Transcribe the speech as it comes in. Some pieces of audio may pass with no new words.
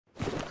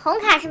红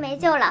卡是没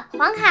救了，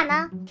黄卡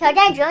呢？挑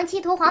战只用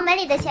7图黄门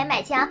里的钱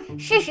买枪，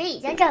事实已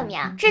经证明，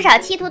至少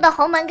7图的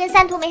红门跟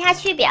3图没啥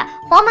区别，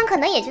黄门可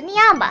能也就那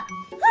样吧。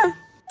哼，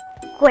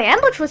果然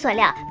不出所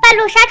料，半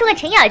路杀出个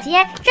程咬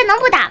金，这能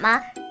不打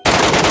吗？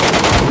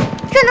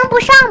这能不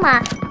上吗？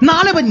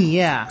拿来吧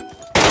你！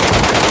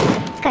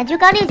感觉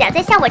高六甲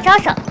在向我招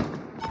手，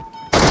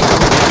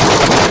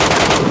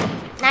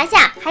拿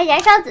下还燃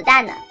烧子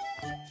弹呢。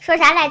说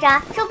啥来着？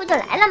这不就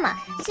来了吗？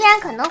虽然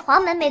可能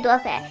黄门没多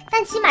肥，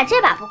但起码这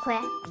把不亏。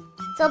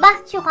走吧，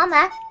去黄门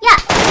呀！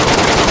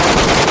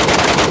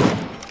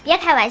别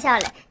开玩笑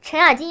了，程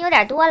咬金有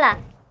点多了，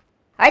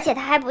而且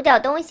他还不掉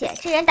东西，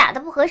这人打得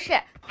不合适。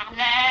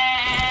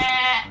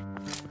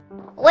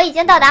我已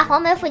经到达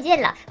黄门附近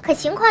了，可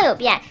情况有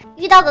变，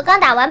遇到个刚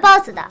打完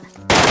BOSS 的。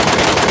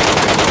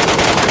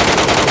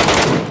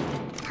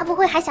他不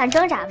会还想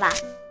挣扎吧？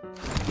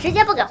直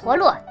接不给活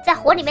路，在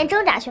火里面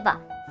挣扎去吧。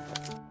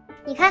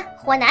你看，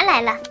火男来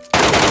了，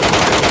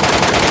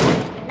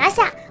拿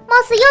下！貌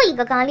似又一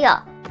个刚六，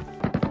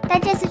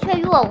但这次却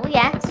与我无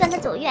缘，算他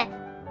走运。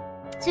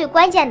最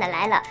关键的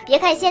来了，别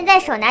看现在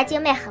手拿精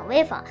妹很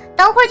威风，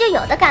等会儿就有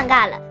的尴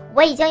尬了。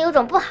我已经有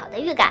种不好的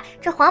预感，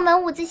这黄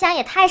门物资箱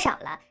也太少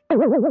了。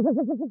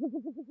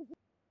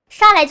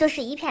上来就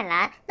是一片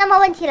蓝，那么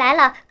问题来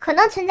了，可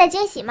能存在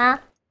惊喜吗？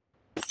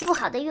不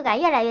好的预感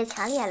越来越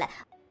强烈了。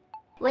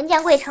文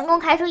件柜成功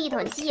开出1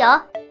桶机油。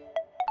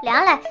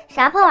凉了，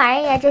啥破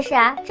玩意儿呀？这是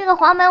啊！这个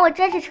黄门我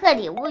真是彻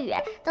底无语，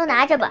都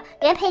拿着吧，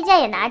连配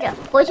件也拿着，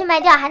回去卖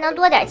掉还能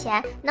多点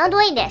钱，能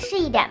多一点是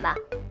一点吧。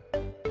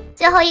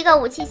最后一个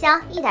武器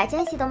箱，一点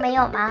惊喜都没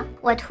有吗？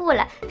我吐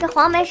了，这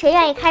黄门谁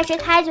愿意开谁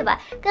开去吧，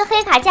跟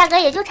黑卡价格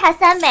也就差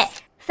3倍，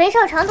肥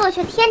瘦程度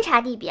却天差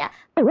地别。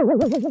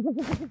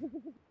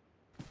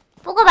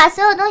不过把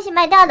所有东西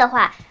卖掉的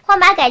话，换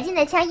把改进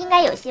的枪应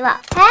该有希望。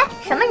哎，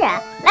什么人？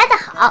来得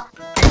好！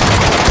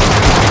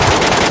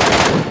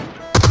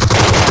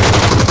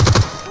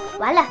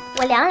完了，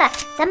我凉了，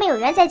咱们有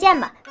缘再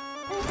见吧，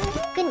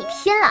跟你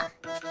拼了！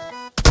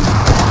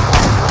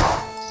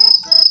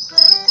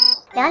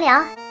凉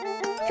凉，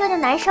这就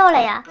难受了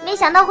呀！没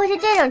想到会是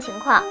这种情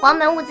况，黄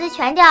门物资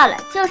全掉了，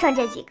就剩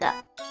这几个，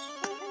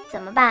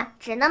怎么办？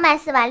只能卖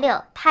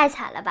46000，太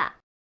惨了吧！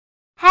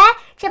哎，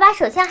这把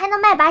手枪还能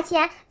卖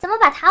8000，怎么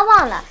把它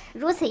忘了？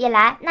如此一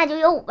来，那就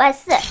有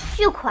54000，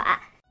巨款！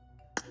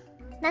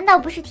难道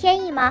不是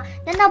天意吗？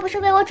难道不是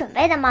为我准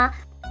备的吗？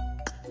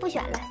不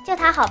选了，就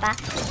它好吧。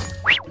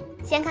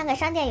先看看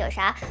商店有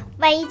啥，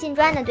万一进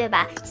砖的对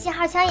吧？信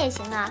号枪也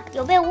行啊，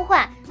有备无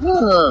患。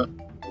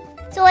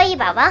作为一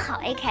把完好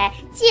AK，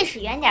 即使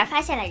远点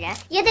发现了人，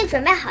也得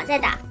准备好再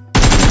打。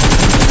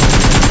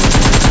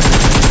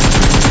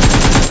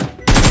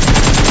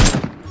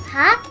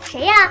啊？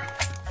谁呀？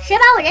谁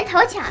把我人头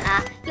抢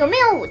了？有没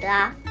有武德？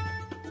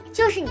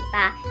就是你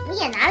吧，你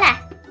也拿来。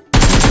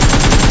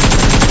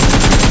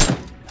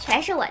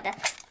全是我的。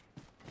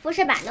辐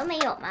射板都没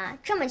有吗？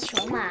这么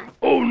穷吗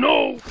 ？Oh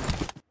no！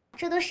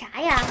 这都啥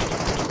呀？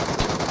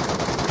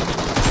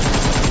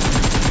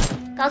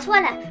搞错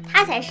了，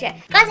他才是，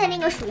刚才那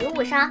个属于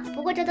误伤。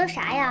不过这都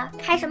啥呀？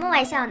开什么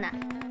玩笑呢？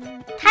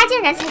他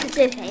竟然才是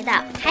最肥的，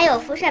还有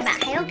辐射板，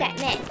还有改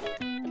妹。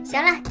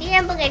行了，敌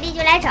人不给力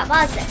就来找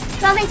BOSS，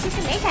 装备其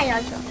实没啥要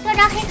求，多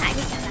张黑卡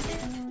就行了。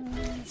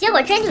结果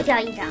真就掉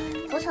一张，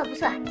不错不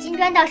错，金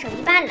砖到手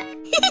一半了。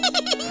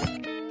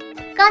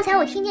刚才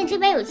我听见这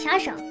边有枪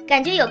声，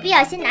感觉有必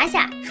要先拿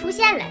下。出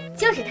现了，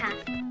就是他。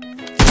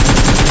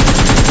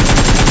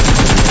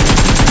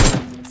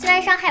虽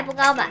然伤害不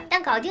高吧，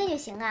但搞定就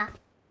行啊。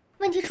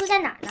问题出在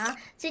哪儿呢？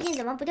最近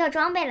怎么不掉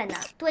装备了呢？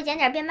多捡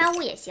点变卖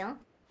物也行。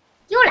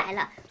又来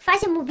了，发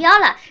现目标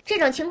了。这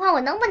种情况我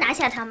能不拿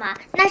下他吗？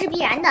那是必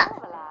然的。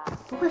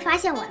不会发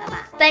现我了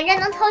吧？本着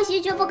能偷袭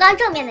绝不刚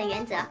正面的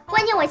原则，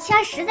关键我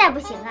枪实在不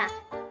行啊。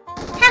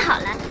太好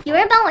了，有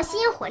人帮我吸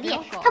引火力，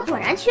他果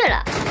然去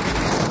了。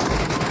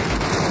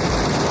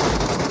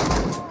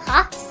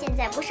好，现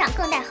在不上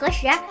更待何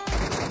时？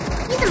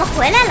你怎么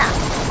回来了？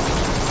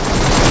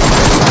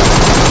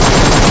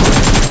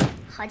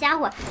好家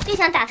伙，就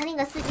想打他那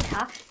个4级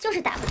头，就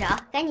是打不着，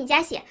赶紧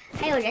加血，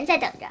还有人在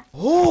等着。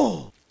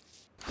哦，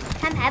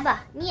摊牌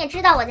吧，你也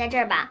知道我在这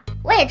儿吧？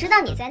我也知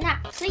道你在那儿，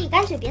所以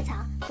干脆别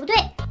藏。不对，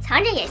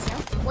藏着也行，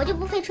我就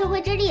不费吹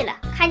灰之力了。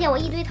看见我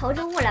一堆投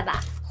掷物了吧？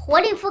活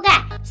力覆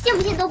盖，信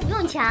不信都不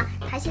用枪。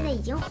他现在已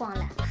经慌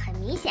了，很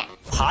明显。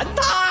盘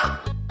他！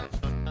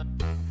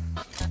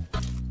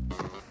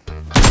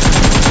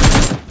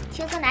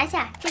轻松拿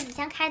下，这几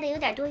枪开的有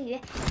点多余，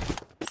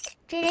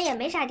这人也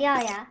没啥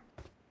掉呀。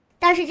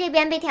倒是这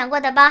边被舔过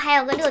的包还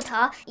有个6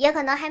头，也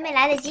可能还没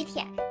来得及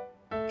舔。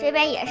这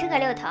边也是个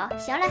6头，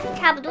行了，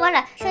差不多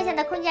了，剩下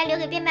的空间留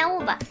给变卖物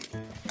吧。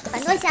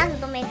很多箱子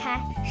都没开，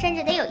甚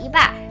至得有一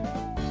半。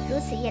如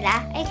此一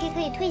来 ，AK 可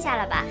以退下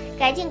了吧？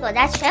改进狗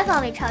杂全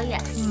方位超越。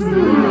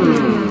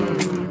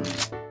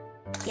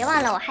别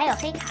忘了我还有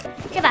黑卡，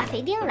这把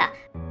肥定了。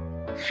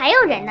还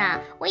有人呢，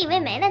我以为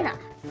没了呢。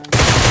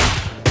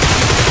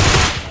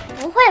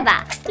不会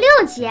吧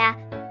，6级？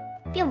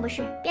并不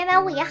是，变卖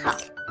物也好。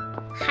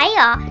还有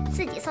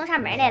自己送上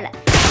门来了。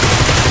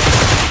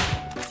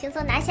轻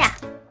松拿下。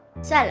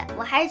算了，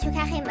我还是去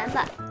开黑门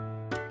吧。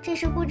这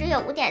时估值有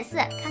5.4，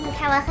看看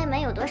开完黑门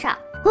有多少。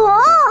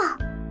哦，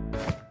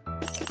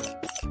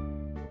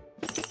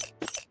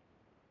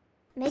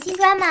没金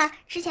砖吗？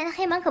之前的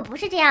黑门可不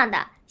是这样的，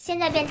现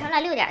在变成了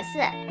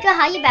6.4，正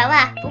好100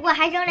万，不过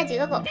还扔了几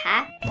个狗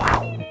牌。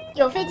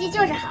有飞机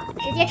就是好，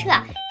直接撤，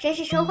真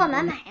是收获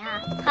满满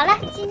呀！好了，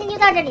今天就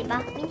到这里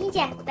吧，明天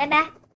见，拜拜。